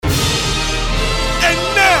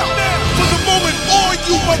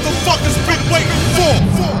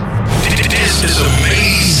This is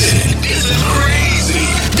amazing. This is crazy.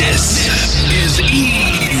 This is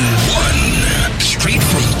E1. Straight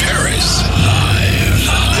from Paris. Live.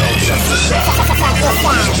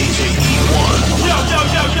 DJ E1. Yo.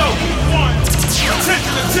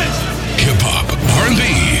 Attention. Hip-hop, R&B,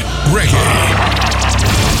 reggae.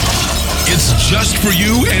 It's just for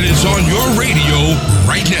you and it's on your radio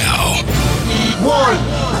right now. E1.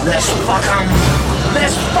 Let's fuck 'em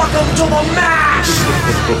to the max.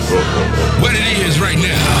 What it is right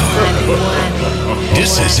now.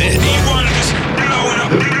 This is it. E1 is blowing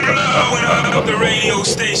up the radio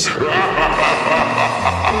station.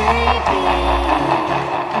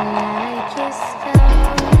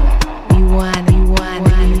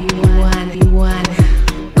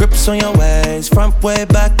 Grips on your ways, front way,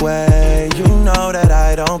 back way. You know that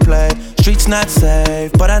I don't play. Streets not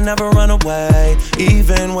safe, but I never run away,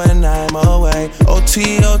 even when I'm away.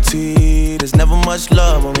 OT, there's never much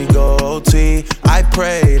love when we go OT. I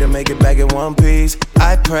pray to make it back in one piece.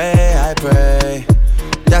 I pray.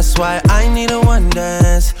 That's why I need a one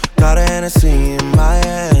dance. Got a Hennessy in my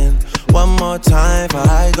hand. One more time before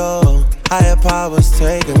I go. Higher powers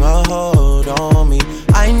taking a hold on me.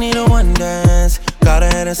 I need a one dance. Got a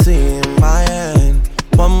Hennessy in my hand.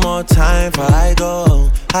 One more time before I go.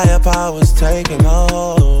 Higher powers taking a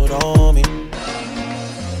hold on me.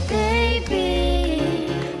 Baby,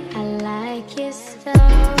 I like your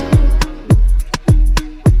style.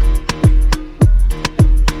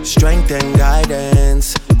 Strength and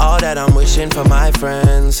guidance, all that I'm wishing for my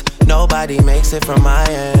friends. Nobody makes it from my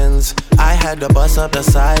ends. I had to bust up the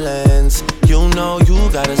silence. You know you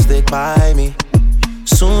gotta stick by me.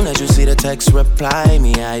 Soon as you see the text, reply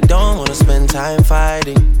me. I don't wanna spend time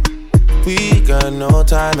fighting. We got no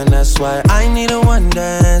time and that's why I need a one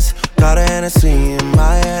dance. Got a Hennessy in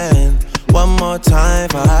my hand. One more time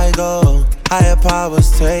before I go. Higher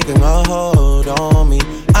powers taking a hold on me.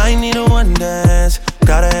 I need a one dance.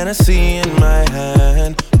 Got a Hennessy in my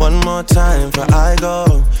hand. One more time before I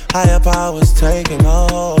go. Higher powers taking a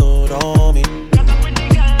hold on me.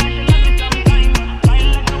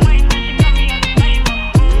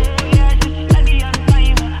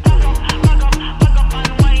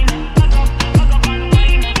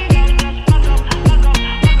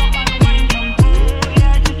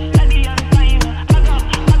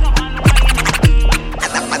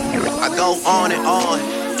 On and on,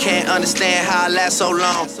 can't understand how I last so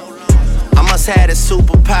long. I must have the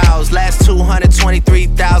superpowers, last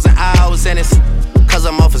 223,000 hours. And it's cause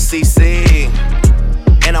I'm off of CC,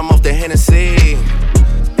 and I'm off the Hennessy.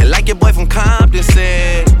 And like your boy from Compton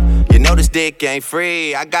said, you know this dick ain't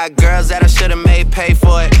free. I got girls that I should've made pay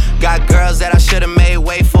for it. Got girls that I should've made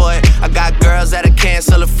wait for it. I got girls that'll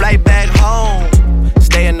cancel a flight back home,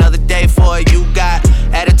 stay another day for it. You got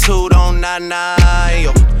attitude on 99,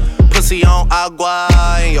 yo. Pussy on agua,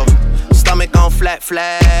 and your stomach on flat,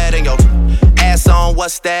 and your ass on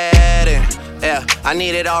what's that? And yeah, I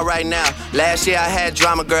need it all right now. Last year I had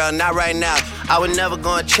drama, girl, not right now. I would never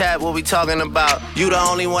go and chat what we talking about. You the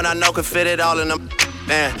only one I know can fit it all in them.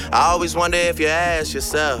 Man, I always wonder if you ask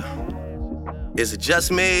yourself, is it just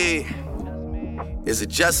me? Is it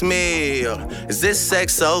just me? Or is this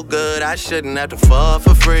sex so good I shouldn't have to fuck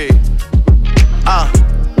for free?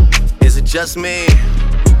 Is it just me?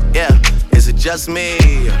 Yeah, is it just me?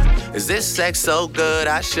 Is this sex so good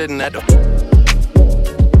I shouldn't have to?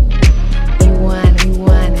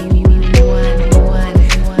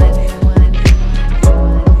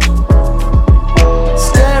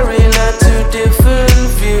 Staring at two different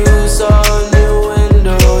views on the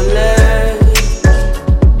window ledge.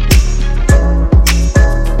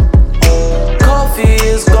 Coffee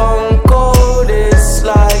is gone cold, it's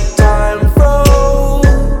like time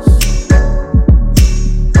froze.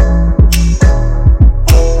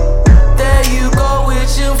 There you go,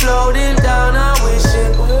 wishing floating down, I wish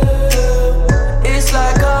it will. It's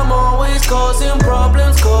like I'm always causing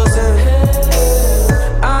problems, causing hell.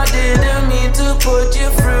 I didn't mean to put you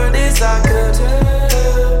through this, I could tell.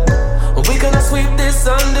 We gonna sweep this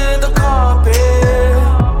under the carpet.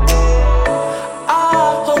 I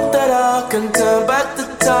hope that I can turn back the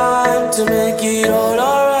time to make it all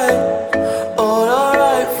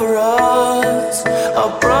alright for us. I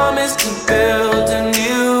promise to build a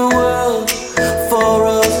new world for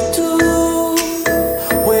us two,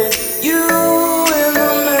 with you in the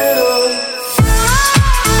middle.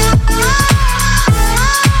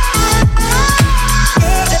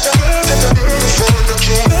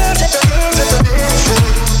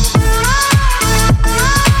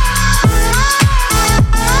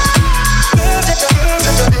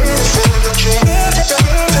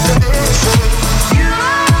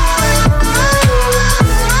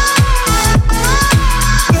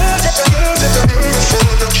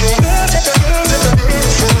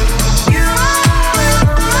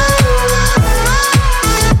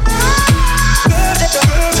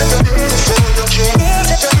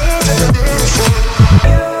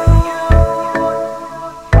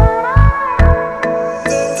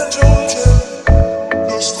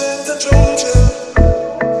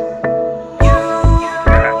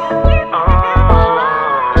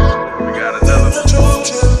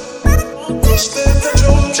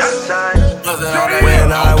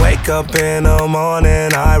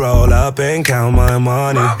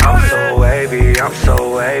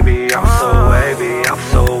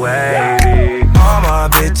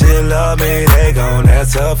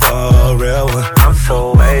 real one. I'm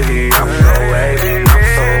so wavy, I'm so wavy, I'm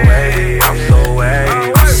so wavy, I'm so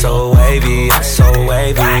wavy. I'm so wavy, I'm so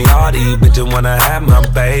wavy. All these bitches wanna have my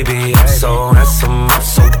baby. I'm so handsome, I'm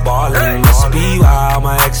so ballin'. Must be why all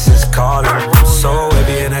my exes callin'. I'm so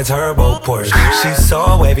wavy in that turbo Porsche. She's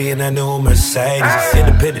so wavy in that new Mercedes.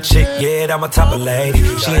 Independent chick, yeah, I'm a top of lady.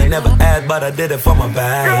 She ain't never asked, but I did it for my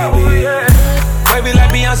baby. Wavy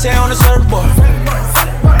like Beyonce on the surfboard.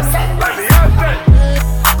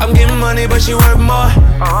 I'm getting money, but she worth more.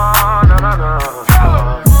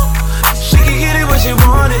 She can get it, but she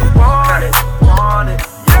want it.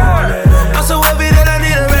 I'm so happy that I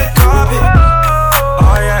need a red carpet.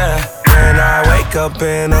 Oh yeah. When I wake up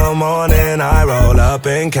in the morning, I roll up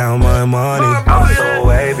and count my money. I'm so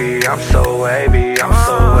wavy, I'm so wavy, I'm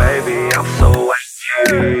so wavy, I'm so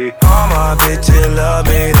wavy. All my bitches love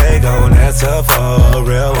me, they gon' answer for a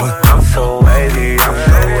real one. I'm so wavy, I'm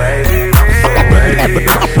so wavy, I'm so wavy,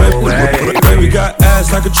 I'm so wavy. Baby got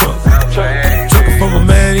ass like a truck. Took it from a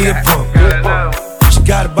man, he a punk. She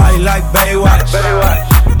got a body like Baywatch.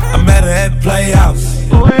 I met her at the Playhouse.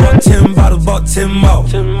 Bought 10 bottles, bought 10 more.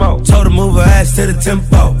 Told her move her ass to the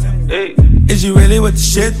tempo. Is you really with the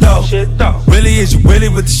shit though? Really, is you really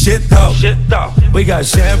with the shit though? We got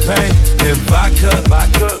champagne and vodka.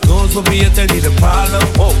 Goons will be if they need a problem.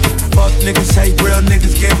 Fuck niggas, hate real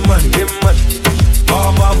niggas, get money.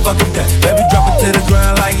 All motherfucking day. Baby, drop it to the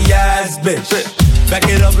ground like yes, bitch. Back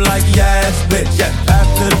it up like yes, bitch.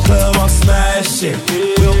 After the club, I'm smashing.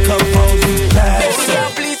 We'll come home, we pass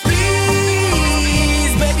it. Please,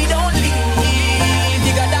 please, baby, don't leave.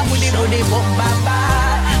 You got that booty, boom, bam,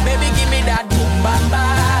 bam. Baby, give me that boom, bam,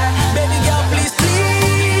 bam. Baby girl, please,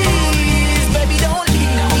 please, baby, don't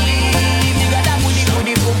leave. You got that booty,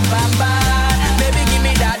 boom, bam, bam. Baby, give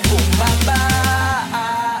me that boom, bam, bam.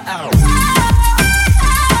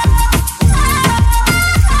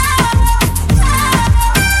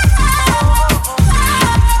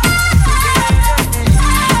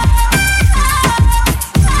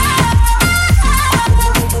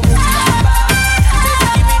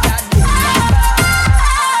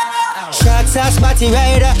 Spotty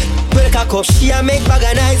rider, break a cup. She a make bag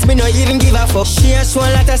of nice, me no even give a fuck. She a show a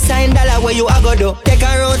lot of sign dollar where you a go do. Take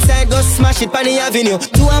her outside, go smash it on the avenue.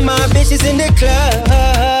 Two of my bitches in the club.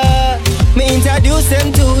 Me introduce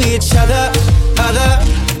them to each other. Other,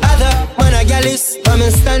 man a gal is, I'm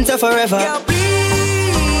in stanza forever. Girl,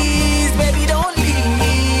 please, baby, don't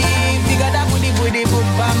leave. You got that booty, boom,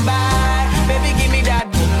 bam, bam. Baby, give me that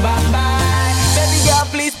boom, bam, bam. Baby, girl,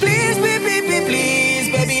 please, please, please,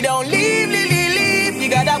 baby, don't leave.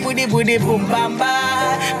 That booty, boom, bam,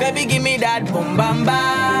 bam. Baby, give me that boom, bam,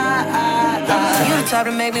 bam. You the type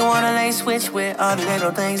to make me wanna lane switch with all the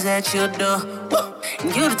little things that you do.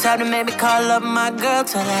 And you the type to make me call up my girl,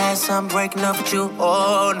 tell her ass I'm breaking up with you.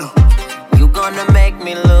 Oh no, you gonna make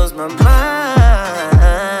me lose my mind.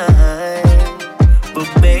 But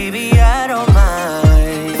baby, I don't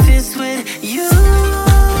mind if it's with you.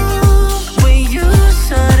 When you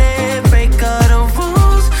shouldn't break all the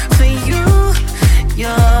rules for you.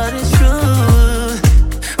 You're the truth.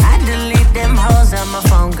 I delete them hoes on my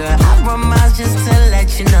phone, girl. I promise just to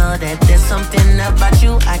let you know that there's something about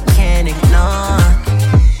you I can't ignore.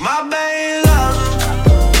 My baby love.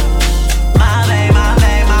 My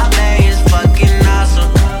babe is fucking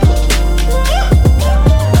awesome.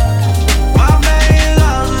 My baby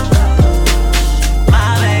love. My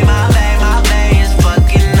babe is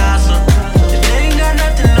fucking awesome. If they ain't got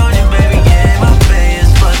nothing on you, baby, yeah, my babe is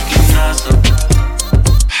fucking awesome.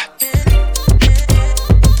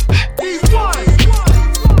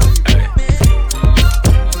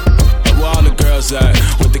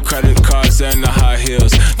 With the credit cards and the high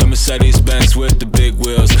heels, the Mercedes-Benz with the big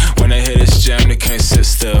wheels. When they hit this jam, they can't sit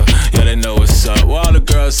still. Yeah, they know what's up. Where all the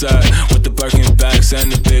girls at? With the Birkin bags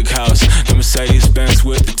and the big house. The Mercedes-Benz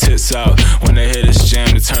with the tits out. When they hit this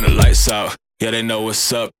jam, they turn the lights out. Yeah, they know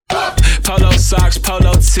what's up. Polo socks,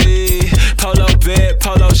 polo tee, polo bed,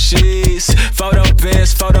 polo sheets, photo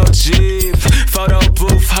bench, photo Jeep, photo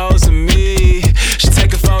booth, hoes of me. She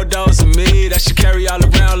taking photos of me that she carry all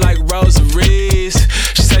around like rosaries.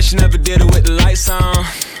 She said she never did it with the lights on.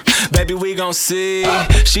 Baby, we gon' see.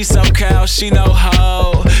 She so cow, she no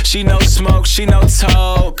hoe. She no smoke, she no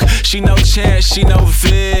talk. She no chance, she no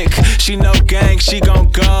Vic. She no gang, she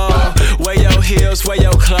gon' go. Wear your heels, wear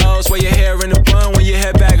your clothes. Wear your hair in a bun when you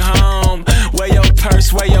head back home. Wear your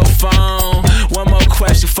purse, wear your phone. One more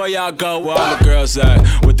question before y'all go. Where all the girls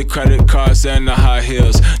at? With the credit cards and the high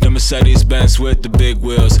heels. The Mercedes Benz with the big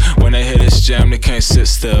wheels. When they hit this jam, they can't sit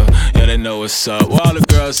still. Yeah, they know what's up. Where all the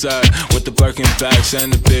girls at? With the Birkin bags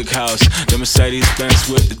and the big house. The Mercedes Benz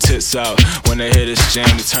with the tits out. When they hit this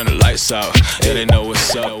jam, they turn the lights out. Yeah, they know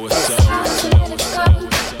what's up. What's up? What's up? What's up?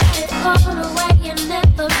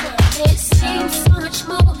 It seems so much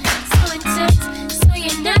more, so intense. So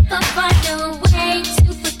you never find a way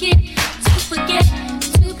to forget,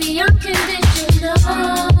 to be unconditional.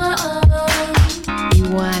 You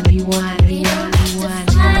want.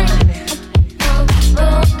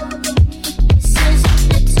 This is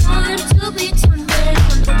the time to be tumbling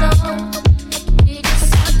on the floor. We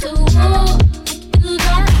just have to walk through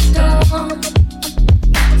that door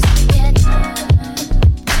together.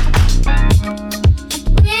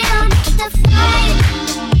 We don't have to fight.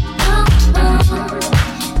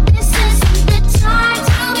 This isn't the time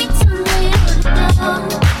to be tumbling on the floor.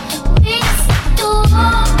 We just have to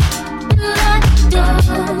walk through that door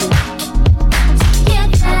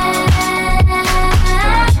together.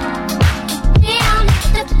 We don't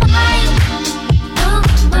have to fight.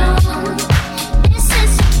 This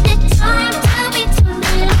isn't the time to be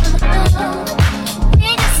tumbling on the floor. We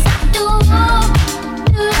just have to walk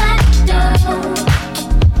through that door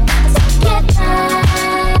together.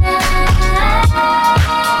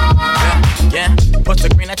 Yeah, what's the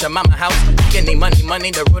green at your mama house? You need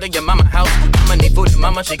money, the root of your mama house. Mama need food, and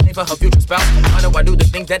mama she clean for her future spouse. Why do I do the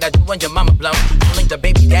things that I do when your mama blow? Calling the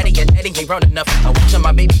baby daddy and daddy ain't grown enough. I watching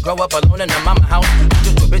my baby grow up alone in her mama house.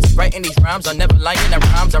 Just too busy writing these rhymes, I'm never lying in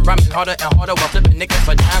rhymes. I'm rhyming harder and harder while flipping niggas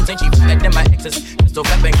for dimes. Ain't she better than my exes? Pistol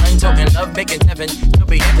weapon, gun token, love making heaven. Still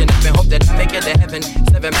be acting up and hope that I make it to heaven.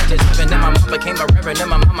 7 matches, 7, then my mama became a reverend. Then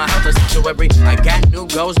my mama house a sanctuary. I got new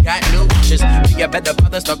goals, got new wishes. Be a better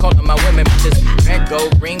father, start calling my women bitches. Red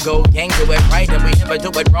gold, green gold, gang do it right, and we never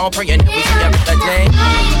do it wrong. Praying that we see every day.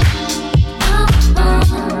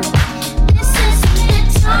 This isn't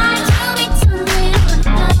the time to be tumbling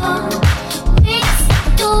on the floor. We just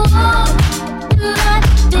have to walk through that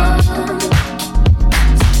door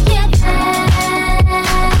together.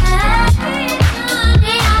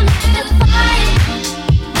 We don't have to fight.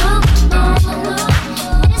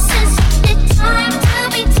 This isn't the time to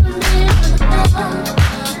be tumbling on the floor.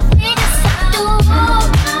 We just have to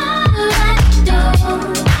walk through that door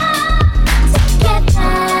together.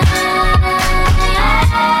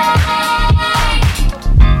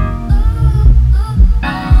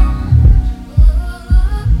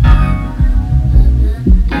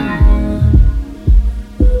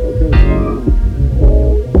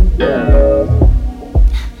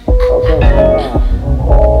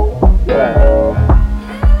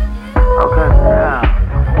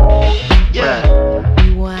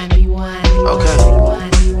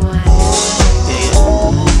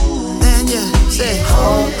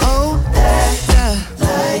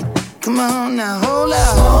 Come on now, hold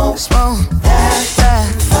out. Smoke that.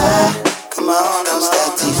 Come on, don't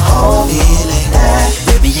stop till feel it.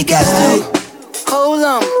 Baby, you got to hold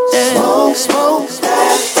on. Smoke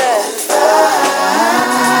that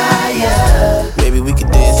fire. Baby, we can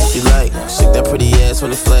dance if you like. Shake that pretty ass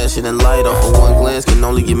when it flashing and light off of one glance. Can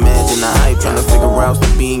only imagine the hype. Tryna figure out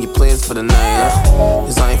what's being your plans for the night.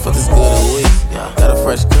 Cause I ain't felt this good in weeks. Got a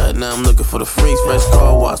fresh cut, now I'm looking for the freaks. Fresh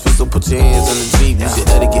car wash, so put your hands on the Jeep. Use your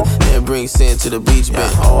etiquette, and bring sand to the beach. Been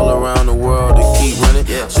all around the world to keep running.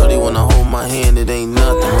 Shorty wanna hold my hand, it ain't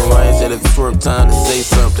nothing. Mariah said if it's work time to say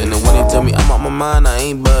something. And when they tell me I'm out my mind, I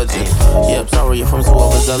ain't budging. Yeah, I'm sorry if I'm so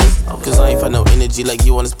overzealous. Cause I ain't find no energy like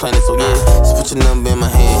you on this planet. So yeah, just put your number in my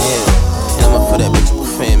hand here. And I'ma put that bitch with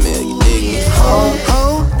fan mail, you dig me?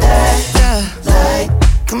 Hold that light.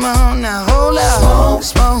 Come on now, hold out.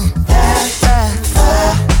 Smoke that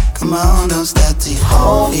fire. Come on, don't stop till you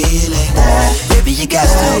feel it. Baby, you got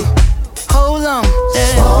to hold on.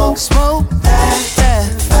 Smoke that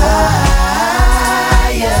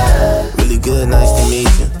fire. Really good, nice to meet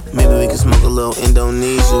you. Maybe we can smoke a little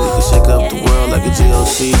Indonesia. We can shake up the world like a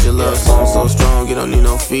GOC. Your love song so strong, you don't need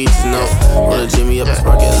no features, no. Roll a Jimmy up and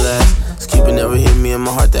spark at last. Cupid never hit me in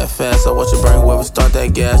my heart that fast. I watch it burn, whoever start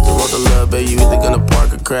that gas. The road to love, baby, you either gonna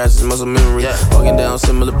park or crash. It's muscle memory, walking down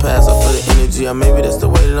similar paths. I feel the energy, maybe that's the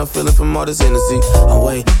way that I'm feeling from all this energy. I'm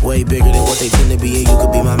way, way bigger than what they tend to be. And you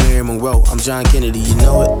could be my Mary Monroe, I'm John Kennedy, you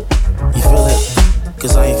know it? You feel it?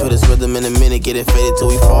 Cause I ain't feel this rhythm in a minute. Get it faded till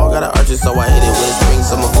we fall. Got an archer, so I hit it. When it's spring,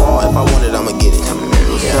 summer, fall. If I want it, I'ma get it.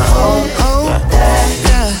 Hold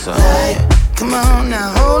that. Come on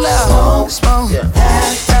now, hold out. Smoke that.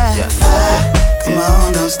 Come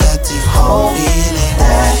on, don't stop till you feel it.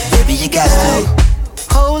 Baby, you got to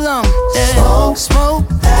hold on. Smoke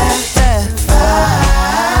that fire.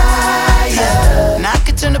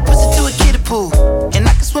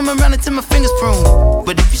 room.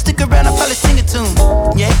 But if you stick around, I'll probably sing a tune.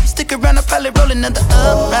 Yeah, if you stick around, I'll probably roll another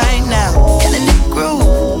up right now. Killing the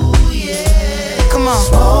groove. Come on,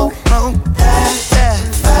 smoke that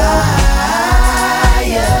fire.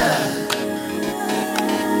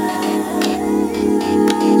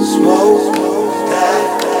 Smoke that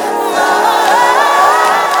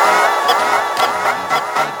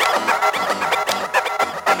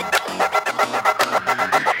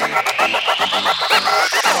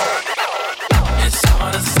It's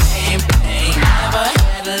all the same thing. Never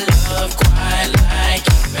had a love quite like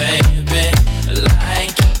you, baby.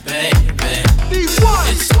 Like you, baby. It's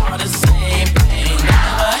all the same thing.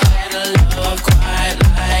 Never had a love quite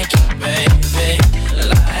like you, baby.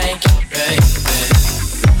 Like you, baby.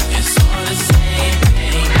 It's all the same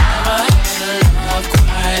thing. Never had a love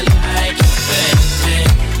quite like you, baby.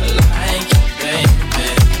 Like you, baby.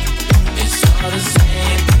 It's all the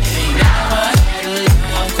same thing. Never had a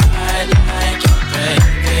love quite like you,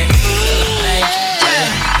 baby. Like you,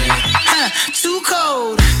 baby. Too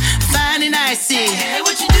cold, fine and icy. Hey,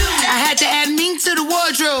 what you do? I had to add mink to the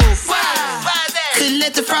wardrobe. Wow. Couldn't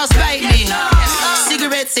let the frost bite me.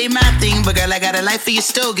 Cigarettes ain't my thing, but girl, I got a life for your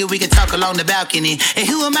stogie. We can talk along the balcony. And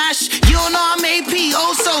who am I? You don't know I'm AP.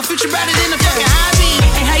 Oh, so future brighter than a fucking hobby.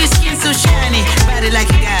 And how your skin so shiny, body like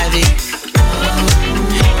a agave.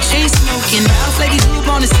 Chain smoking, mouth like a gloop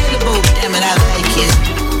on a syllable. Damn it, I like it.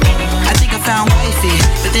 I think I found wifey,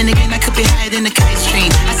 but then again I could be higher than the kite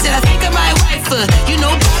string. I said I think I might wife her. You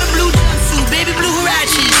know, powder blue jumpsuit, baby blue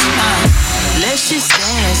huaraches. Let's just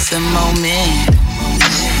dance a moment.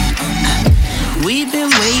 We've been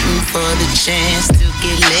waiting for the chance to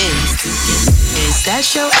get laid. Is that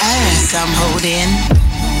your ass I'm holding?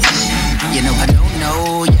 You know I don't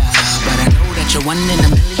know ya, but I know that you're one in a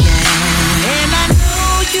million. And I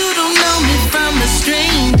know you don't know me from a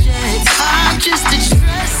stranger. It's hard just to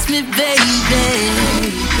trust me, baby.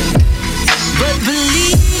 But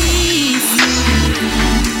believe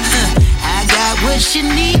I got what you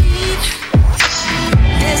need.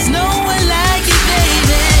 There's no one like you,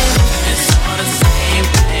 baby. It's all the same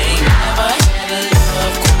thing. Never had a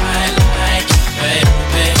love quite like you,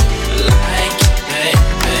 baby. Like you,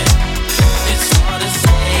 baby. It's all the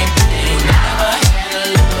same thing. Never had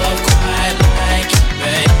a love quite like you,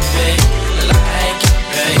 baby. Like you,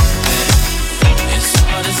 baby. It's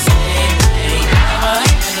all the same thing. Never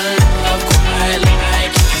had a love quite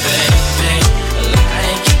like you, baby.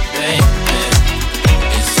 Like you, baby.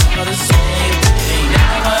 It's all the same thing.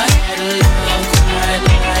 Never had a love quite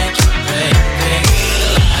like you, baby.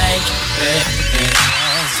 Like you, baby.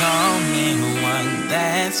 There's only one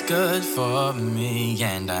that's good for me,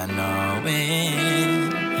 and I know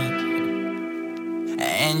it.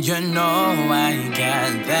 And you know I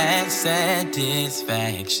got that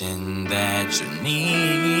satisfaction that you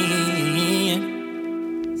need.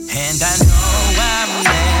 And I know I'm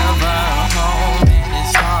never home, and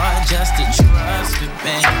it's hard just to trust you,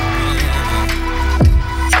 baby.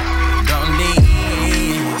 Don't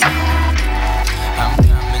leave. I'm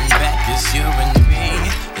coming back, it's you and me.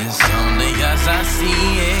 It's only us I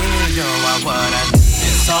see it. You are what I need.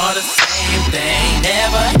 It's all the same thing.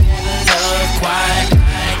 Never had a love quite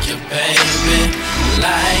like you, baby.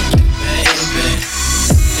 Like you, baby.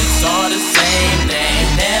 It's all the same thing.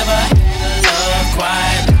 Never had a love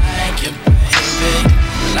quite like you, baby.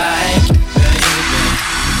 Like you, baby.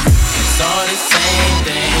 It's all the same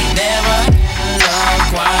thing. Never had a love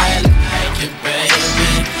quite like you, baby.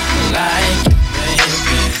 Like you,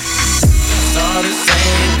 baby. It's all the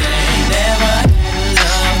same thing. Never had a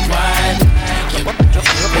love quite like you,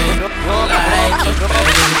 baby. Like you, baby.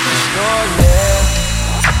 Extraordinaire,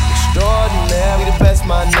 extraordinaire, we the best,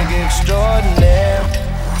 my nigga. Extraordinaire,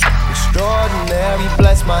 extraordinaire, we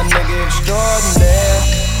bless my nigga. Extraordinaire,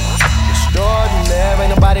 extraordinaire, ain't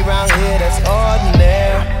nobody around here that's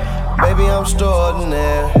ordinary. Baby, I'm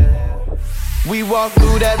extraordinaire. We walk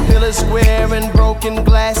through that Pillar Square and broken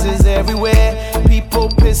glasses everywhere. People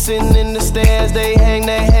pissing in the stairs, they hang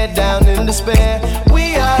their head down in despair.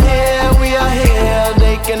 We are here,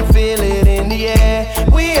 they can feel it in the air.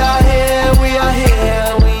 We are here,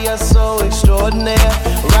 we are so extraordinary.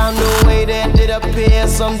 Around the way that did appear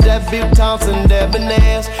some debutantes and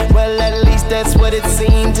debonaires. Well, at least that's what it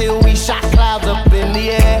seemed till we shot clouds up in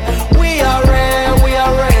the air. We are rare,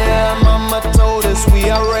 mama told us we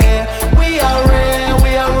are rare. We are rare,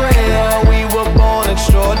 we were born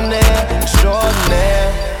extraordinaire,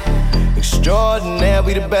 extraordinaire, extraordinaire,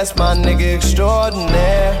 we the best, my nigga.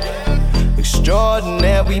 Extraordinaire,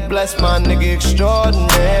 extraordinaire, we bless my nigga.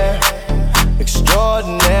 Extraordinaire,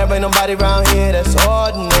 extraordinaire, ain't nobody around here that's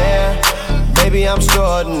ordinary. Baby, I'm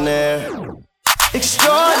extraordinaire.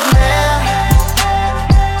 Extraordinaire.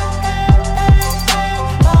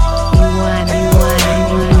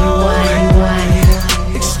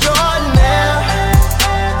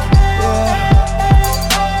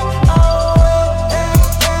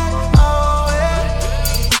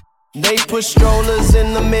 strollers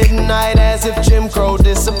in the midnight as if Jim Crow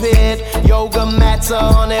disappeared. Yoga mats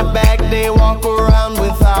are on their back, they walk around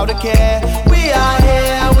without a care. We are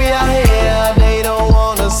here, they don't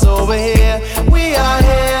want us over here. We are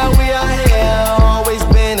here, always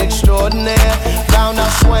been extraordinaire. Found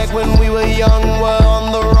our swag when we were young, we're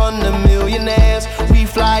on the run to millionaires. We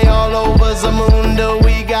fly all over Zamunda,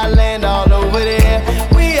 we got land all over there.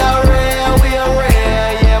 We are rare,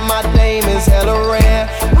 yeah, my dame is hella rare.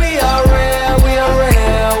 We are rare,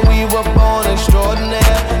 we were born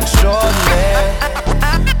extraordinaire.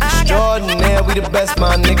 Extraordinaire, we the best,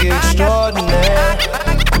 my nigga, extraordinaire.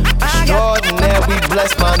 Extraordinaire, we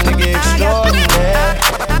bless my nigga, extraordinaire.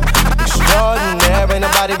 Extraordinaire, ain't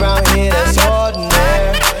nobody around here that's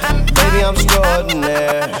ordinary. Baby, I'm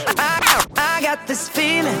extraordinaire. I got this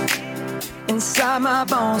feeling inside my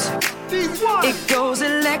bones. It goes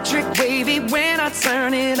electric wavy when I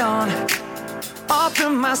turn it on. Off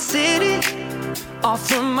from my city, off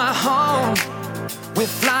from my home. We're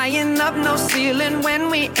flying up, no ceiling when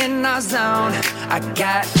we in our zone. I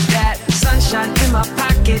got that sunshine in my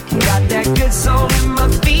pocket, got that good soul in my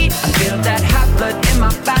feet. I feel that hot blood in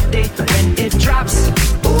my body when it drops.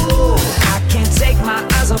 Ooh, I can't take my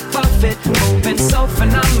eyes off of it, moving so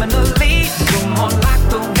phenomenally. Room on lock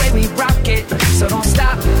the way we rock it, so don't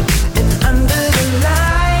stop. And under the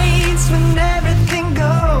lights when everything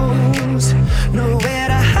goes, nowhere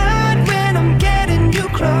to hide when I'm getting you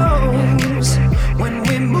close. When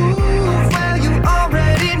we move, well, you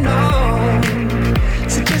already know.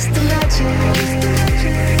 So just imagine.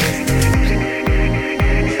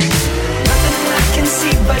 Nothing I can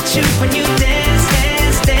see but you when you dance,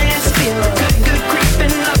 dance, dance. Feel good, good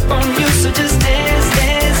creeping up on you. So just dance,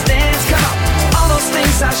 dance, dance. Come on. All those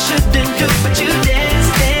things I shouldn't do, but you dance,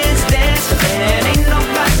 dance, dance. And ain't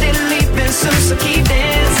nobody leaving soon, so keep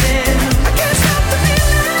dancing. I can't stop the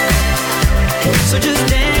feeling. So just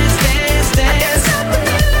dance, dance, dance.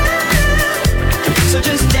 So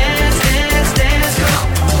just dance, dance, dance,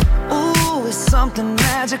 come on. Ooh, it's something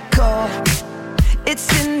magical. It's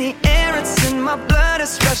in the air, it's in my blood,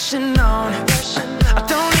 it's rushing on. I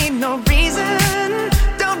don't need no reason,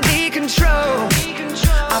 don't need control.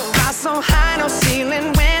 I fly so high, no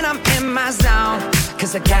ceiling when I'm in my zone.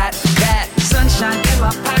 Cause I got that sunshine in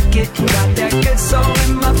my pocket, got that good soul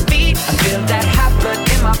in my feet. I feel that hot blood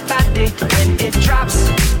in my body when it drops.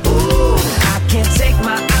 Ooh, I can't take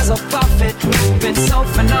my eyes off of it, moving so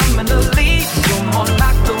phenomenally. Room on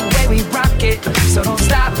lock the way we rock it, so don't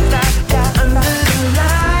stop, stop, stop. Under the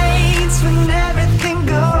lights when everything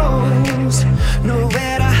goes,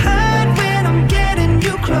 nowhere to hide when I'm getting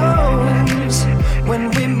you close. When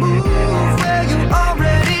we move, well, you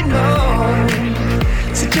already know.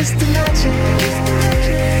 So just imagine.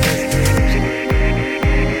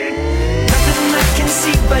 Nothing I can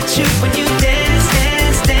see but you when you dance,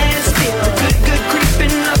 dance, dance. Feel good, good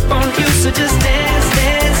creeping up on you. So just dance,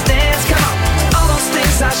 dance, dance. Come on. All those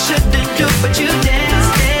things I shouldn't do, but you dance,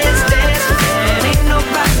 dance, dance. And ain't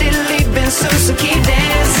nobody leaving soon, so keep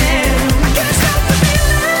dancing. I can't stop the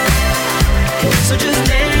feeling. So just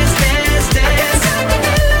dance, dance, dance.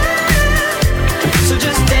 So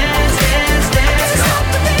just dance, dance, dance. Stop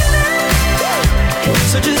the feeling.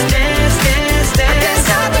 So just dance, dance, dance. I can't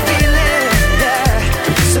stop the feeling. Yeah.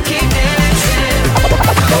 So keep dancing.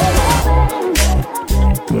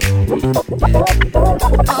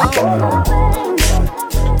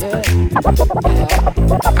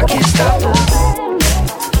 I can't stop it.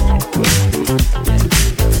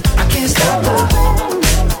 I can't stop it.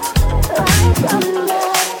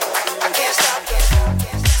 I can't stop it.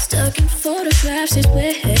 Stuck in photographs is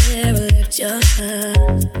where I left your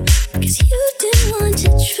heart. Cause you didn't want to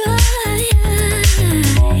try.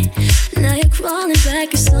 Now you're crawling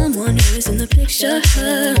back as someone who is in the picture.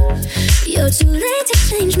 You're too late to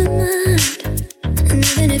change my mind. And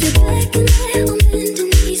even if you're back in there on bending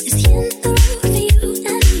knees, it's the end of the road for you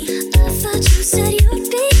and me. I thought you said you'd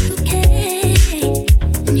be okay,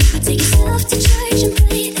 and you would take yourself to church and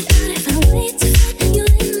pray that I found a way to fit you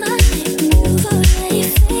in my life. And you've already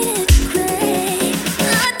faded to gray.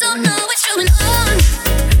 I don't know what's going on.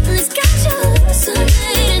 It's got you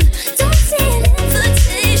hallucinating. Don't see an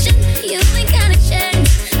invitation. You ain't gonna change.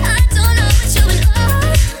 I don't know what's going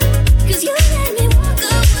on. Cause you let me walk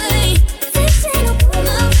away. This ain't no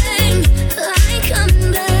boomerang.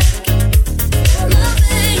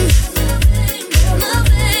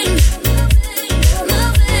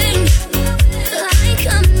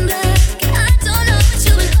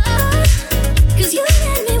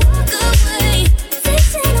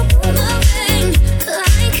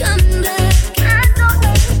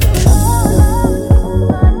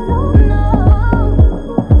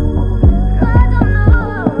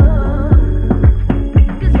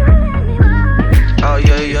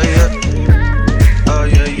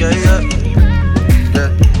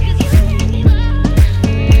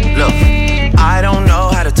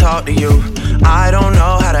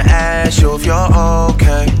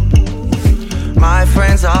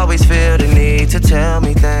 to tell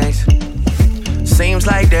me things. Seems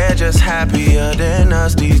like they're just happier than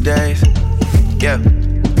us these days. Yeah.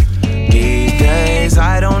 These days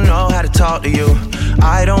I don't know how to talk to you.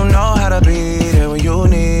 I don't know how to be there when you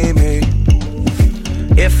need me.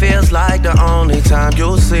 It feels like the only time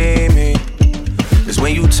you'll see me is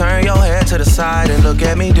when you turn your head to the side and look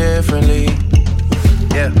at me differently.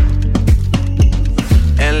 Yeah.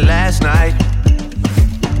 And last night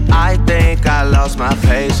I think I lost my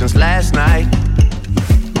patience. Last night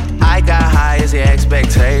I got high as the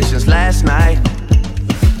expectations. Last night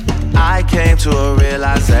I came to a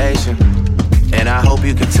realization, and I hope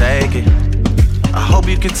you can take it. I hope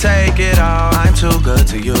you can take it all. I'm too good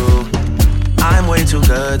to you. I'm way too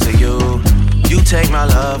good to you. You take my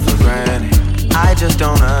love for granted. I just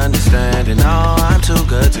don't understand it. No, I'm too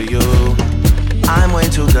good to you. I'm way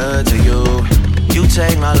too good to you. You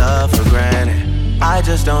take my love for granted. I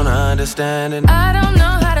just don't understand it. I don't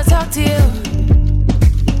know how to talk to you.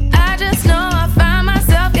 I just know I find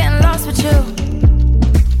myself getting lost with you.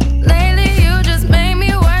 Lately you just make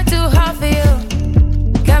me work too hard for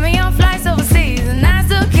you. Got me on flights overseas and I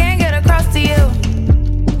still can't get across to you.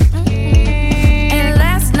 And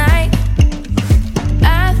last night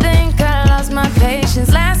I think I lost my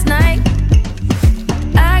patience. Last night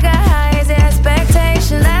I got high as the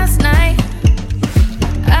expectation. Last night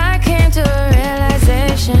I came to a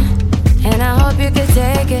realization, and I hope you could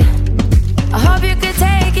take it. I hope you could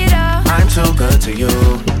take it all. I'm too good to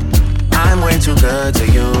you. I'm way too good to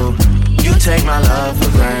you. You take my love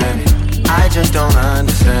for granted. I just don't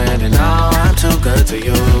understand it. No, I'm too good to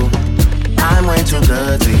you. I'm way too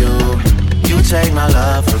good to you. You take my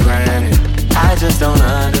love for granted. I just don't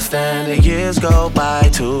understand it. Years go by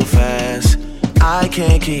too fast. I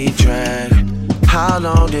can't keep track. How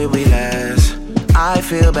long did we last? I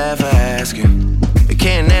feel bad for asking. It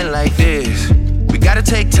can't end like this. We gotta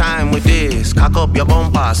take time with this. Cock up your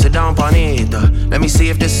bumper, sit down on it. Let me see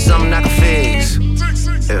if this is something I can fix.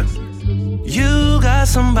 Yeah. You got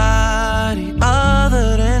somebody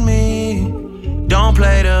other than me. Don't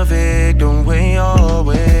play the victim when you're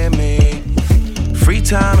with me. Free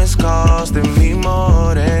time is costing me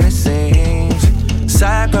more than it seems.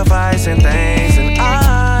 Sacrificing things, and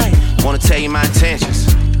I wanna tell you my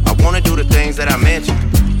intentions. I wanna do the things that I mentioned.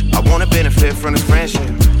 I wanna benefit from this friendship.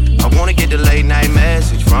 I wanna get the late night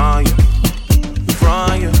message from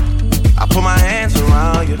you. I put my hands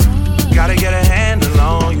around you. Gotta get a handle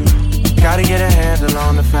on you. Gotta get a handle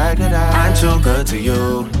on the fact that I'm too good to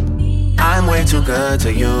you. I'm way too good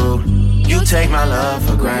to you. You take my love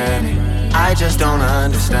for granted. I just don't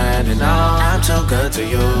understand it. No, I'm too good to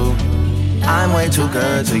you. I'm way too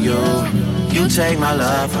good to you. You take my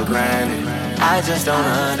love for granted. I just don't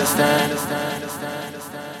understand it.